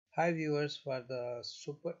Hi viewers, for the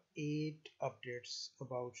Super 8 updates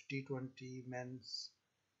about T20 Men's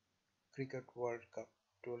Cricket World Cup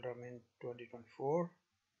Tournament 2024.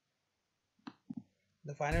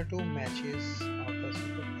 The final two matches of the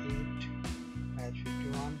Super 8, match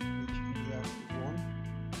 51, which India won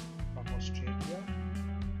from Australia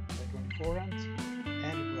by 24 runs,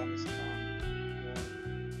 and Afghanistan won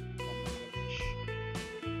from Bangladesh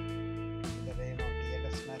in the reign of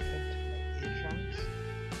DLS method by 8 runs.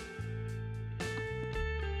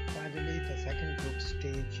 Finally, the second group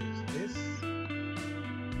stage is this,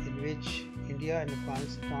 in which India and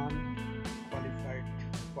Afghanistan qualified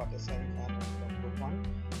for the semi-finals of Group 1,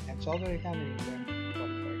 and South Africa and England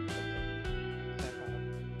qualified for the semi-final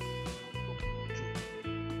of Group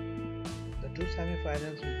 2. The two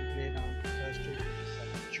semi-finals will be played on Thursday,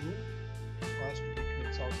 27th June. First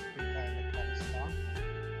between South Africa and Afghanistan,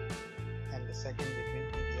 and the second between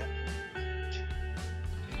India and England.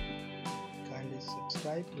 Kindly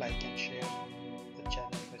subscribe, like and share.